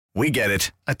We get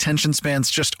it. Attention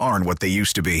spans just aren't what they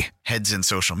used to be. Heads in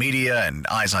social media and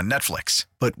eyes on Netflix.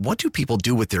 But what do people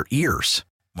do with their ears?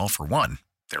 Well, for one,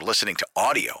 they're listening to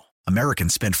audio.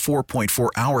 Americans spend 4.4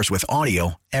 hours with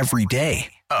audio every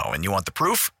day. Oh, and you want the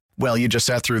proof? Well, you just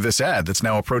sat through this ad that's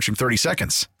now approaching 30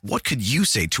 seconds. What could you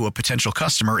say to a potential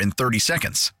customer in 30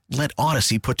 seconds? Let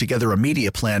Odyssey put together a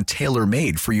media plan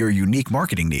tailor-made for your unique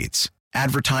marketing needs.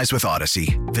 Advertise with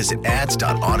Odyssey. Visit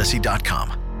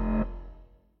ads.odyssey.com.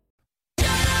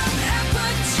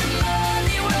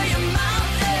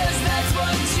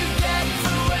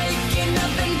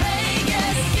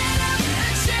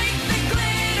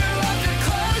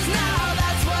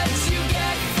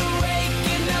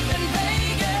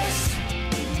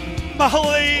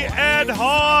 Mully and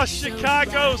Haugh,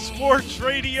 Chicago Sports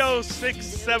Radio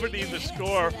 670 The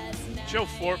Score. Joe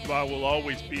Fortenbaugh will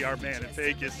always be our man in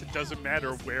Vegas. It doesn't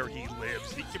matter where he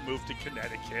lives. He can move to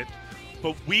Connecticut,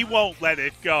 but we won't let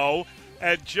it go.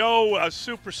 And Joe, a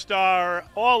superstar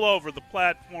all over the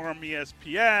platform,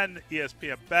 ESPN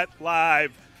Bet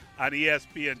Live, on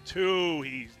ESPN2.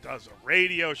 He does a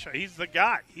radio show. He's the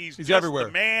guy. He's just everywhere.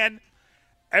 The man,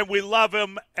 and we love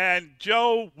him. And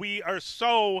Joe, we are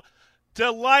so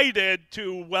delighted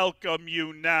to welcome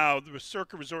you now. The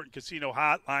Circa Resort and Casino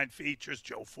Hotline features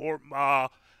Joe Fortenbaugh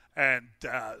and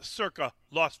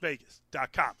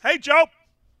CircaLasVegas.com. Hey, Joe.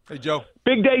 Hey, Joe.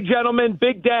 Big day, gentlemen.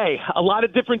 Big day. A lot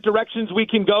of different directions we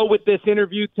can go with this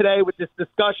interview today, with this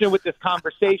discussion, with this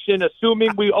conversation,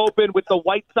 assuming we open with the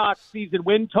White Sox season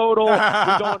win total.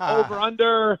 We're going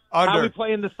over. How we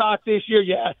playing the Sox this year?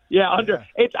 Yeah, under.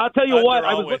 I'll tell you what,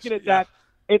 I was looking at that.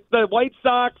 It's the White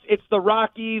Sox, it's the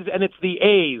Rockies, and it's the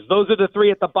A's. Those are the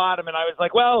three at the bottom. And I was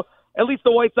like, well, at least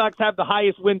the White Sox have the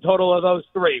highest win total of those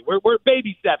three. We're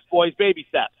baby steps, boys, baby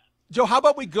steps. Joe, how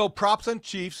about we go props on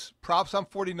Chiefs, props on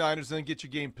 49ers, and then get your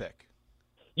game pick?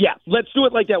 Yeah, let's do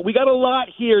it like that. We got a lot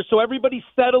here, so everybody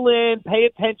settle in, pay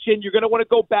attention. You're going to want to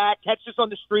go back, catch this on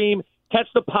the stream, catch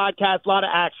the podcast, a lot of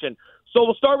action. So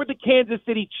we'll start with the Kansas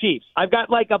City Chiefs. I've got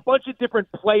like a bunch of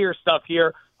different player stuff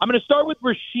here. I'm going to start with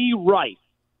Rashee Rice.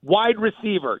 Wide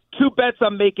receiver, 2 bets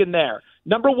I'm making there.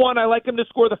 Number 1, I like him to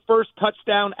score the first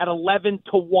touchdown at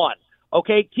 11-1.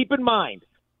 Okay, keep in mind,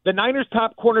 the Niners'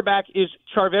 top cornerback is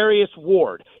Charvarius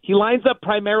Ward. He lines up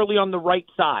primarily on the right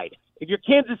side. If you're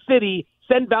Kansas City,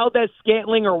 send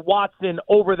Valdez-Scantling or Watson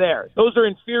over there. Those are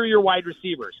inferior wide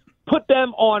receivers. Put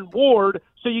them on Ward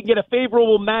so you can get a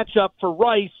favorable matchup for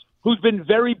Rice, who's been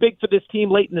very big for this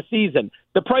team late in the season.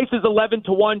 The price is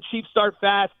 11-1. Chiefs start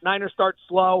fast. Niners start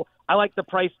slow. I like the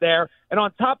price there. And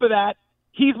on top of that,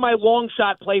 he's my long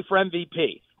shot play for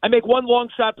MVP. I make one long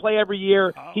shot play every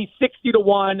year. He's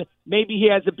 60-1. Maybe he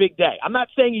has a big day. I'm not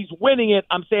saying he's winning it.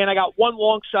 I'm saying I got one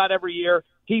long shot every year.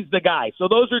 He's the guy. So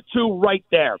those are 2 right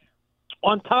there.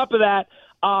 On top of that,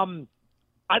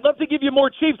 I'd love to give you more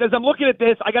Chiefs. As I'm looking at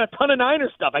this, I got a ton of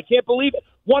Niners stuff. I can't believe it.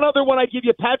 One other one I give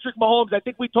you, Patrick Mahomes. I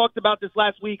think we talked about this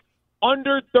last week.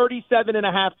 Under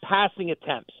 37.5 passing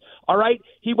attempts. All right?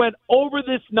 He went over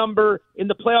this number in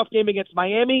the playoff game against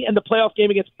Miami and the playoff game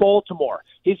against Baltimore.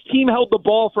 His team held the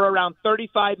ball for around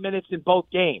 35 minutes in both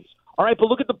games. All right, but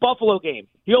look at the Buffalo game.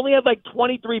 He only had like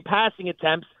 23 passing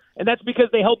attempts, and that's because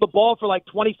they held the ball for like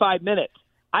 25 minutes.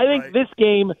 I think this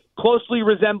game closely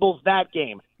resembles that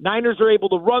game. Niners are able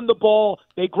to run the ball.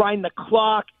 They grind the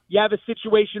clock. You have a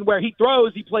situation where he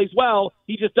throws, he plays well.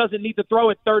 He just doesn't need to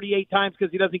throw it 38 times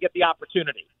because he doesn't get the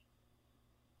opportunity.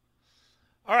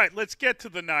 All right, let's get to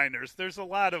the Niners. There's a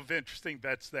lot of interesting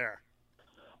bets there.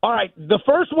 All right, the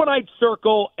first one I'd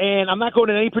circle, and I'm not going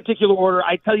in any particular order.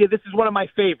 I tell you, this is one of my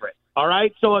favorite. All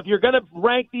right, so if you're going to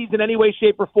rank these in any way,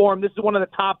 shape, or form, this is one of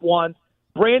the top ones.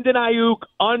 Brandon Ayuk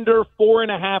under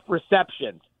 4.5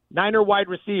 receptions. Niner wide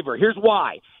receiver. Here's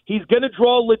why. He's going to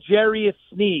draw L'Jarius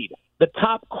Sneed, the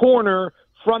top corner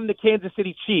from the Kansas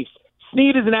City Chiefs.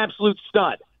 Sneed is an absolute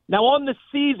stud. Now, on the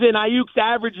season, Ayuk's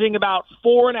averaging about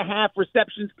 4.5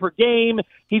 receptions per game.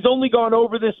 He's only gone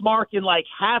over this mark in like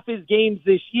half his games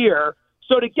this year.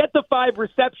 So to get the 5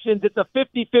 receptions, it's a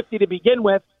 50-50 to begin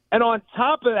with. And on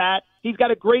top of that, he's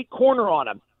got a great corner on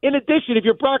him. In addition, if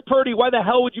you're Brock Purdy, why the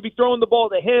hell would you be throwing the ball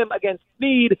to him against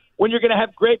Sneed when you're going to have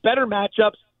better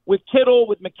matchups with Kittle,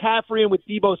 with McCaffrey, and with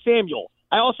Deebo Samuel?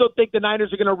 I also think the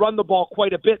Niners are going to run the ball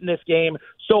quite a bit in this game.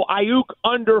 So Ayuk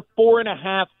under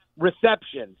 4.5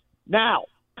 receptions. Now,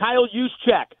 Kyle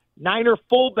Juszczyk, Niner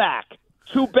fullback,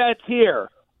 2 bets here.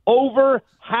 Over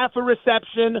half a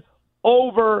reception,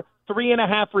 over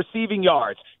 3.5 receiving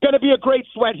yards. Going to be a great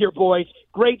sweat here, boys.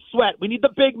 Great sweat. We need the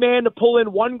big man to pull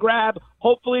in one grab.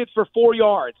 Hopefully it's for 4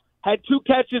 yards. Had 2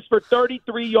 catches for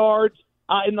 33 yards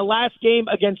in the last game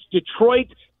against Detroit.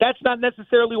 That's not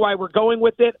necessarily why we're going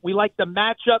with it. We like the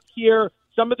matchup here.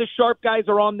 Some of the sharp guys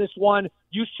are on this one.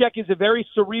 Juszczyk is a very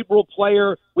cerebral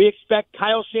player. We expect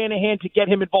Kyle Shanahan to get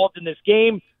him involved in this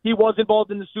game. He was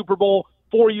involved in the Super Bowl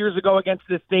 4 years ago against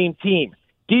this same team.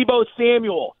 Deebo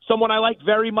Samuel, someone I like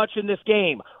very much in this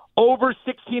game. Over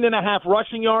 16.5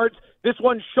 rushing yards. This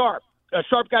one's sharp.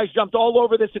 Sharp guys jumped all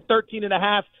over this at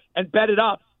 13.5 and bet it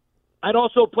up. I'd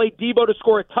also play Deebo to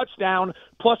score a touchdown,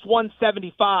 plus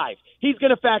 175. He's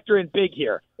going to factor in big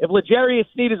here. If L'Jarius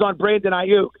Sneed is on Brandon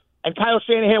Ayuk and Kyle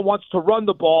Shanahan wants to run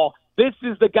the ball, this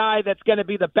is the guy that's going to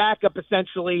be the backup,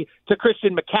 essentially, to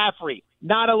Christian McCaffrey,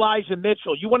 not Elijah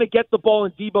Mitchell. You want to get the ball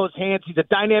in Deebo's hands. He's a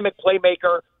dynamic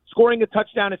playmaker. Scoring a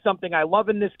touchdown is something I love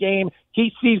in this game.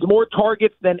 He sees more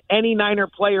targets than any Niner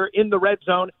player in the red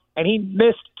zone, and he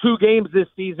missed 2 games this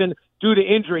season due to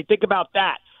injury. Think about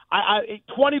that.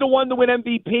 20-1 to win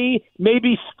MVP,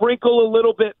 maybe sprinkle a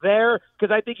little bit there because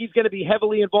I think he's going to be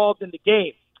heavily involved in the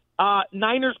game.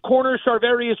 Niners corner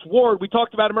Charvarius Ward, we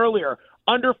talked about him earlier,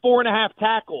 under 4.5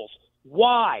 tackles.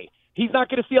 Why? He's not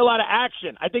going to see a lot of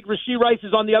action. I think Rashee Rice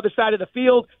is on the other side of the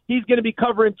field. He's going to be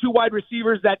covering 2 wide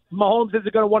receivers that Mahomes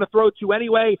isn't going to want to throw to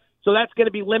anyway, so that's going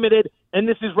to be limited, and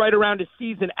this is right around his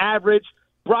season average.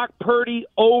 Brock Purdy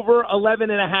over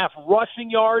 11.5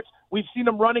 rushing yards. We've seen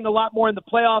him running a lot more in the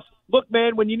playoffs. Look,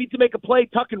 man, when you need to make a play,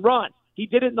 tuck and run. He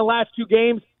did it in the last 2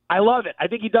 games. I love it. I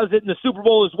think he does it in the Super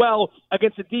Bowl as well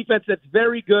against a defense that's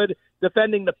very good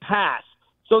defending the pass.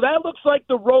 So that looks like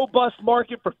the robust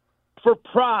market for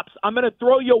props. I'm going to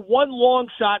throw you one long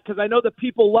shot because I know that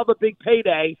people love a big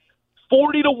payday.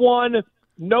 40-1,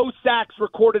 no sacks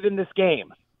recorded in this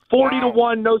game.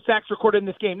 40-1, no sacks recorded in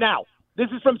this game. Now, this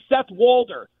is from Seth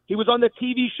Walder. He was on the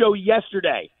TV show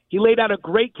yesterday. He laid out a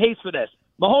great case for this.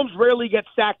 Mahomes rarely gets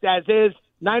sacked as is.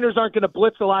 Niners aren't going to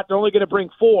blitz a lot. They're only going to bring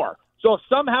 4. So if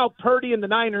somehow Purdy and the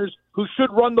Niners, who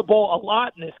should run the ball a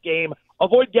lot in this game,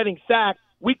 avoid getting sacked,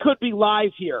 we could be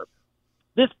live here.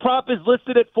 This prop is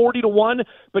listed at 40-1,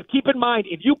 but keep in mind,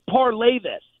 if you parlay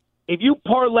this, if you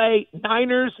parlay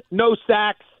Niners, no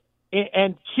sacks,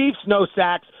 and Chiefs, no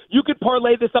sacks, you could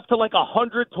parlay this up to like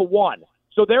 100-1.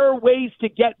 So there are ways to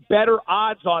get better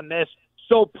odds on this.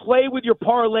 So play with your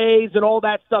parlays and all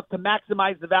that stuff to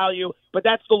maximize the value, but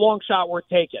that's the long shot we're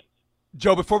taking.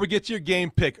 Joe, before we get to your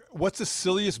game pick, what's the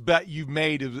silliest bet you've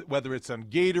made, whether it's on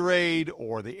Gatorade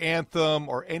or the anthem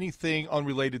or anything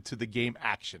unrelated to the game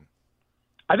action?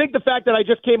 I think the fact that I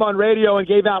just came on radio and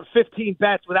gave out 15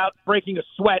 bets without breaking a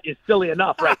sweat is silly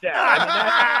enough right there. I mean,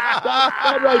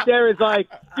 that right there is like,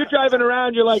 you're driving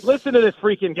around, you're like, listen to this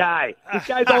freaking guy. This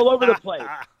guy's all over the place.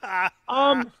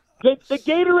 The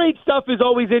Gatorade stuff is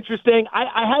always interesting.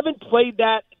 I haven't played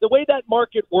that. The way that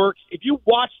market works, if you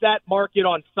watch that market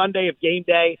on Sunday of game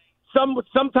day,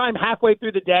 sometime halfway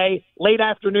through the day, late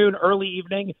afternoon, early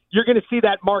evening, you're going to see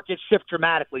that market shift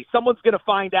dramatically. Someone's going to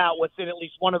find out what's in at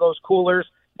least one of those coolers,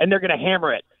 and they're going to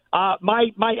hammer it.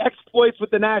 My exploits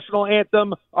with the national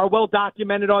anthem are well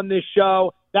documented on this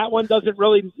show. That one doesn't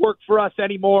really work for us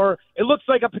anymore. It looks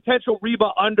like a potential Reba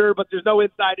under, but there's no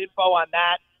inside info on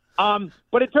that.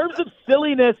 But in terms of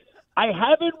silliness, I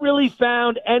haven't really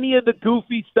found any of the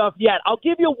goofy stuff yet. I'll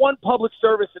give you one public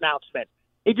service announcement.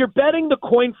 If you're betting the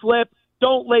coin flip,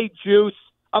 don't lay juice.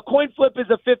 A coin flip is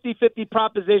a 50-50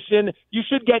 proposition. You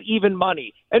should get even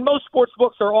money. And most sports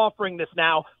books are offering this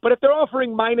now. But if they're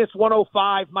offering minus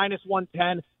 105, minus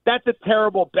 110, that's a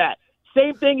terrible bet.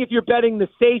 Same thing if you're betting the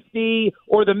safety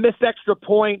or the missed extra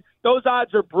point. Those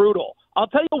odds are brutal. I'll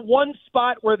tell you one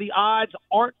spot where the odds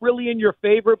aren't really in your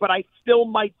favor, but I still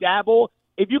might dabble.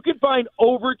 If you can find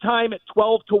overtime at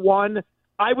 12-1,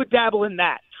 I would dabble in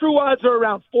that. True odds are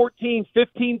around 14,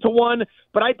 15-1,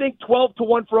 but I think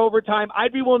 12-1 for overtime,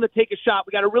 I'd be willing to take a shot.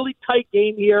 We got a really tight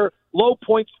game here, low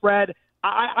point spread.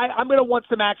 I'm going to want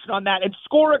some action on that. And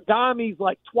scoregami's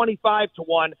like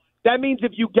 25-1. That means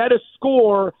if you get a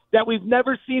score that we've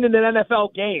never seen in an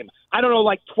NFL game, I don't know,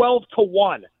 like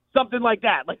 12-1. Something like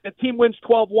that. Like the team wins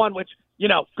 12-1, which, you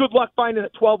know, good luck finding a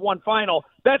 12-1 final.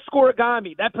 That's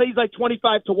scoregami. That plays like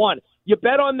 25-1. You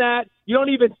bet on that. You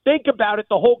don't even think about it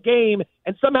the whole game.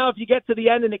 And somehow if you get to the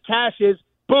end and it cashes,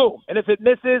 boom. And if it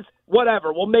misses,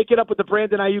 whatever. We'll make it up with the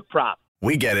Brandon Ayuk prop.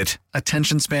 We get it.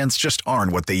 Attention spans just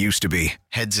aren't what they used to be.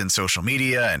 Heads in social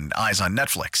media and eyes on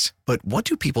Netflix. But what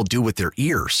do people do with their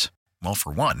ears? Well,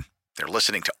 for one, they're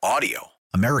listening to audio.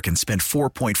 Americans spend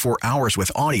 4.4 hours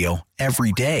with audio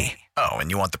every day. Oh,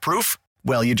 and you want the proof?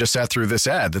 Well, you just sat through this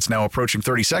ad that's now approaching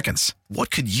 30 seconds.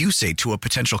 What could you say to a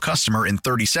potential customer in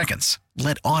 30 seconds?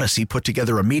 Let Odyssey put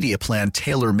together a media plan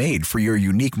tailor-made for your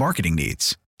unique marketing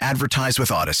needs. Advertise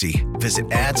with Odyssey. Visit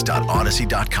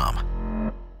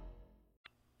ads.odyssey.com.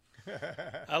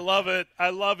 I love it.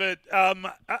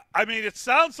 I mean, it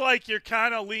sounds like you're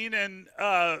kind of leaning,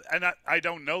 and I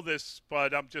don't know this,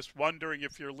 but I'm just wondering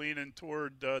if you're leaning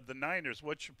toward the Niners.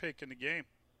 What's your pick in the game?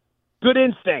 Good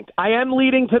instinct. I am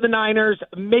leading to the Niners,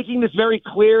 making this very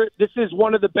clear. This is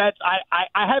one of the bets.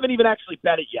 I haven't even actually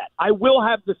bet it yet. I will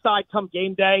have the side come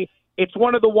game day. It's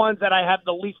one of the ones that I have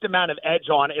the least amount of edge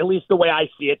on, at least the way I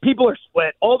see it. People are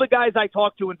split. All the guys I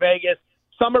talk to in Vegas,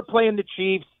 some are playing the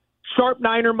Chiefs. Sharp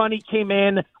Niner money came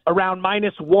in around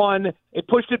 -1. It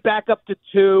pushed it back up to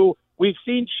 2. We've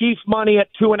seen Chiefs money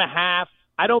at 2.5.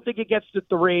 I don't think it gets to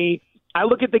 3. I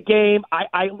look at the game.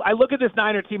 I look at this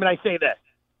Niner team and I say this.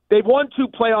 They've won 2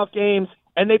 playoff games,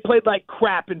 and they played like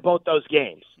crap in both those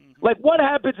games. Like, what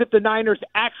happens if the Niners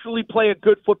actually play a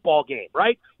good football game,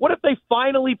 right? What if they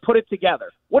finally put it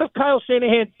together? What if Kyle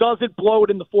Shanahan doesn't blow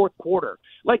it in the fourth quarter?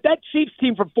 Like, that Chiefs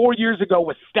team from 4 years ago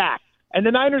was stacked, and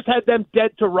the Niners had them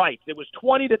dead to rights. It was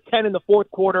 20-10 in the fourth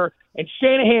quarter, and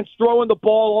Shanahan's throwing the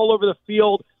ball all over the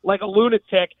field like a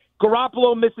lunatic.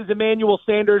 Garoppolo misses Emmanuel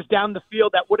Sanders down the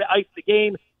field that would have iced the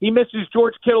game. He misses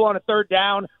George Kittle on a third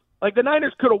down. Like, the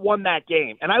Niners could have won that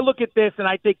game. And I look at this, and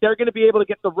I think they're going to be able to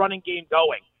get the running game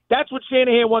going. That's what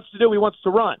Shanahan wants to do. He wants to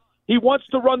run. He wants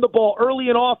to run the ball early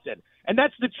and often. And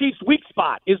that's the Chiefs' weak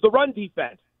spot, is the run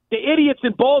defense. The idiots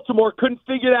in Baltimore couldn't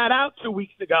figure that out 2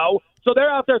 weeks ago, so they're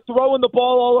out there throwing the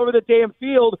ball all over the damn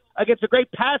field against a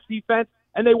great pass defense,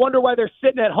 and they wonder why they're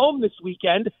sitting at home this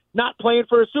weekend not playing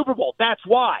for a Super Bowl. That's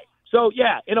why. So,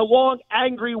 yeah, in a long,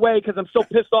 angry way, because I'm so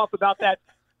pissed off about that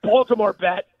Baltimore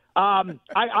bet, I'm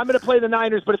going to play the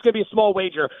Niners, but it's going to be a small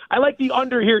wager. I like the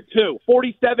under here, too,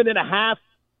 47.5.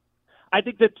 I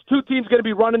think the 2 teams going to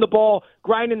be running the ball,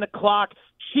 grinding the clock.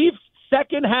 Chiefs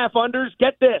second half unders,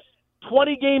 get this,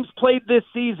 20 games played this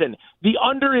season. The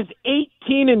under is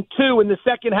 18-2 in the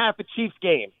second half of Chiefs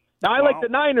game. Now, I like the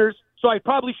Niners, so I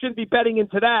probably shouldn't be betting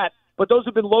into that, but those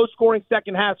have been low-scoring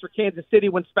second halves for Kansas City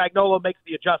when Spagnuolo makes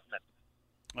the adjustment.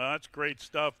 That's great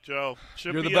stuff, Joe.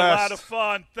 Should You're be the best. A lot of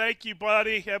fun. Thank you,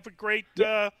 buddy. Have a great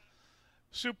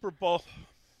Super Bowl.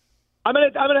 I'm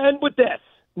gonna end with this.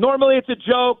 Normally it's a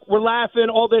joke. We're laughing,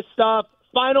 all this stuff.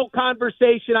 Final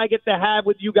conversation I get to have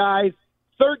with you guys.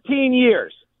 13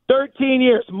 years. 13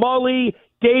 years. Mully,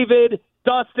 David,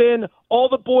 Dustin, all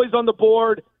the boys on the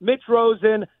board, Mitch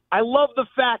Rosen. I love the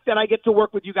fact that I get to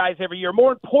work with you guys every year.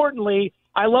 More importantly,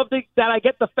 I love that I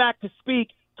get the fact to speak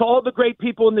to all the great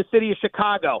people in the city of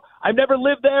Chicago. I've never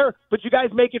lived there, but you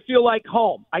guys make it feel like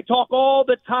home. I talk all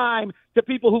the time to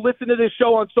people who listen to this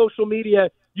show on social media.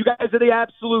 You guys are the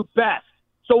absolute best.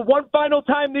 So one final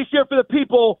time this year for the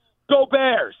people, go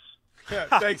Bears. Yeah,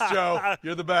 thanks, Joe.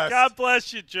 You're the best. God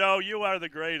bless you, Joe. You are the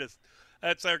greatest.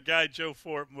 That's our guy, Joe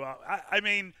Fortenbaugh. I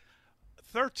mean,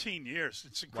 13 years.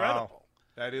 It's incredible. Wow.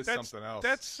 That is something else.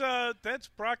 That's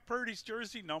Brock Purdy's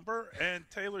jersey number and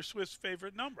Taylor Swift's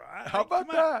favorite number. How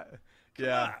about that? Come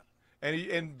on.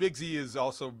 And Big Z is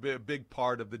also a big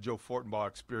part of the Joe Fortenbaugh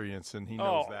experience, and he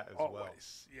knows that as well.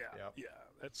 Always. Yeah.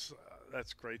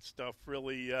 That's great stuff.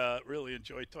 Really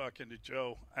enjoyed talking to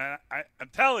Joe. I'm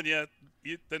telling you,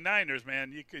 the Niners,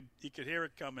 man, you could hear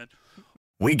it coming.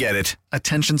 We get it.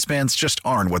 Attention spans just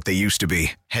aren't what they used to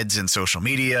be. Heads in social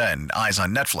media and eyes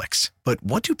on Netflix. But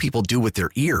what do people do with their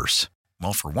ears?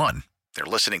 Well, for one, they're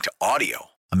listening to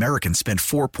audio. Americans spend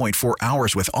 4.4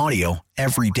 hours with audio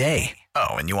every day.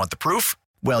 Oh, and you want the proof?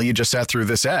 Well, you just sat through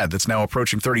this ad that's now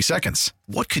approaching 30 seconds.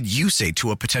 What could you say to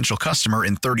a potential customer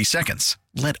in 30 seconds?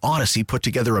 Let Odyssey put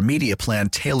together a media plan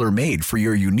tailor-made for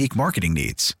your unique marketing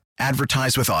needs.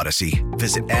 Advertise with Odyssey.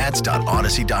 Visit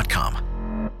ads.odyssey.com.